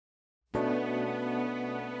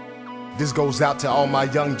This goes out to all my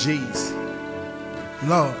young G's.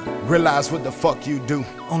 Lord, realize what the fuck you do.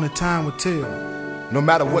 only time will tell. No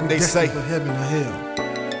matter what they say, for heaven or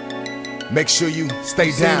hell. make sure you stay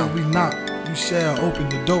You down. said if we knock, you shall open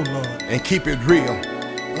the door, Lord. And keep it real.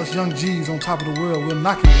 Us young G's on top of the world, we're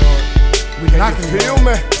knocking, Lord. We're knocking, you feel Lord.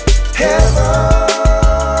 me? Heaven.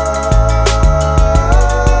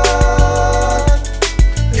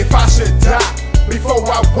 If I should die before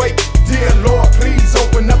I wake, dear Lord, please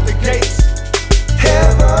open up the gates.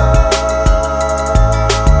 Heaven.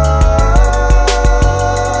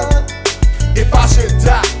 If I should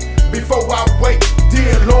die before I wake,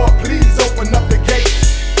 dear Lord, please open up the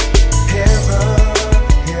gates. Heaven,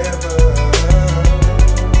 heaven.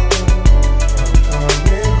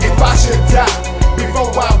 If I should die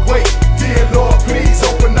before I wake, dear Lord, please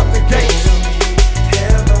open up the gates.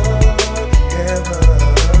 Heaven, heaven.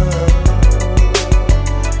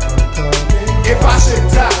 If I should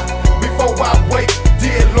die before I wake,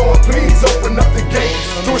 dear Lord, please open up the gates.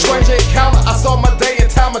 Through a strange encounter, I saw my day and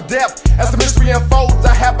time of death. As the mystery unfolds,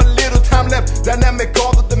 I have a little time left. Dynamic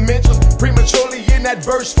all the dimensions, prematurely in that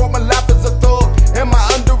verse. For my life as a thug, am I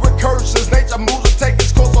under a curse? As nature moves to take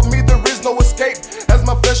its course, for me there is no escape. As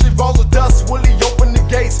my flesh revolves with dust, will he open the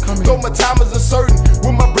gates? Though my time is uncertain,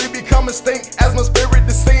 will my breath become extinct? As my spirit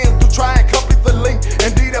descends to try and complete the link.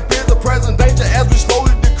 Indeed appears a present danger as we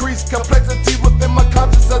slowly decrease. Complexity within my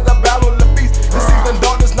conscience as I battle the beast. Deceiving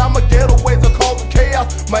darkness, now my getaways are causing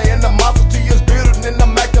chaos. My animosity is building and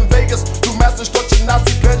I'm acting Vegas. Through mass destruction, I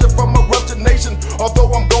see pleasure from a ruptured nation.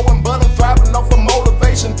 Although I'm going, but I'm thriving off of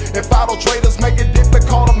motivation. If idle traders make it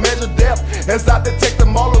difficult to measure depth, as I detect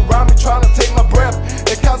them all around me trying to take my breath.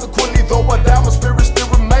 And consequently, though I die, my spirit still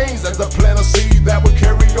remains as a plant of seed that will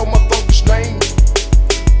carry on my thuggish name.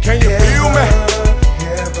 Can you feel me?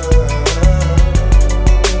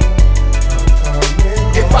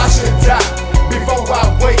 If I should die before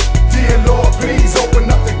I wake, dear Lord, please open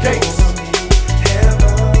up the gates.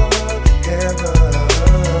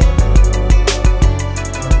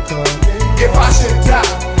 If I should die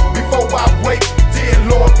before I wake, dear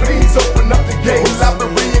Lord, please open up the gates. Will I be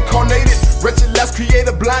reincarnated? Wretched last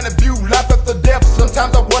created, blinded view, life after death.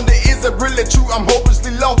 Sometimes I wonder, is it really true? I'm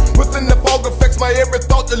hopelessly lost within the fog affects my every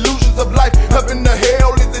thought. Delusions of life, heaven to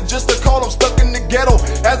hell. Is it just a call? I'm stuck in the ghetto.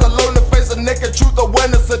 As I learn to face the naked truth,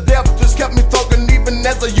 awareness of death just kept me talking. Even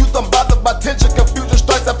as a youth, I'm bothered by tension, confusion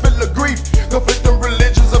strikes. I feel the grief. Conflicting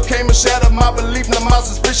religions have came and shattered my belief. Now my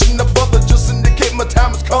suspicion of others just indicate my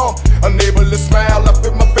time has come. Unable to smile, I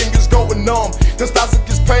feel my fingers going numb. Nostalgic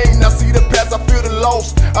is pain, I see the past, I feel the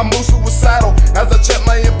loss. I move suicidal as I check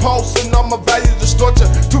my impulse, and all my values destruction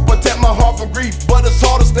to protect my heart from grief. But it's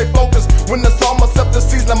hard to stay focused when I saw myself this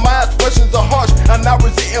season. My expressions are harsh, I now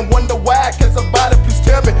resent and wonder why. Can somebody please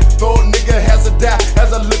tell me? Throw a nigga has to die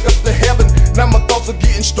as I look up to heaven. Now my thoughts are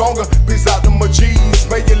getting stronger. Peace out to my G's,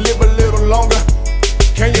 may you live a little longer.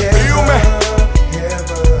 Can you feel me?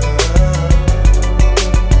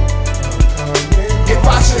 If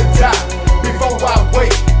I should die before I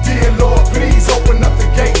wake, dear Lord, please open up the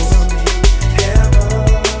gates.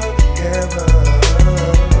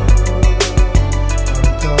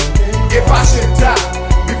 If I should die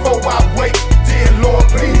before I wake, dear Lord,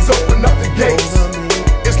 please open up the gates.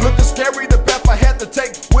 It's looking scary, the path I had to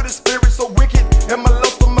take with a spirit so wicked. Am I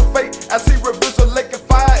lost on my fate? I see rivers of lake of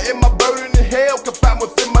fire. Am I burning in hell? Confined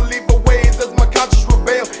within my lever ways as my conscience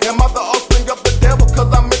rebel. Am I the offspring of the devil?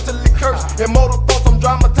 Cause I'm mentally cursed. Immortal thoughts, I'm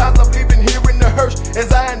dramatized. I'm leaving here in the hearse.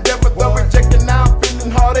 As I endeavor the rejection, now I'm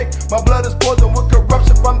feeling heartache. My blood is poisoned with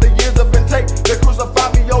corruption from the years of intake. They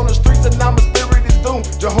crucify me on the streets and now my spirit is doomed.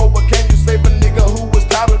 Jehovah, can you save a nigga who was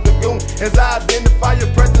tired of the goon? As I identify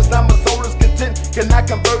your presence, now my soul is content. Can I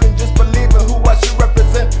convert and just believe in who I should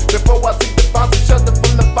represent? Before I seek the fires and shelter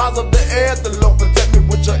from the fires of the air, the Lord protect me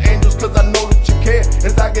with your angels, cause I know that you care.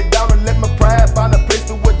 As I get down and let my pride find a place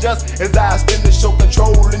to adjust, as I extend to show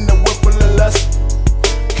control in the world full of lust.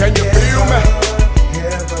 Can you feel me?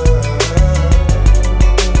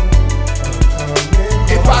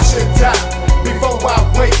 If I should die before I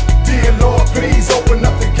wake, dear Lord, please open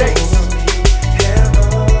up the gates.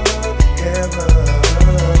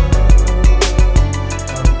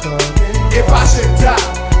 If I should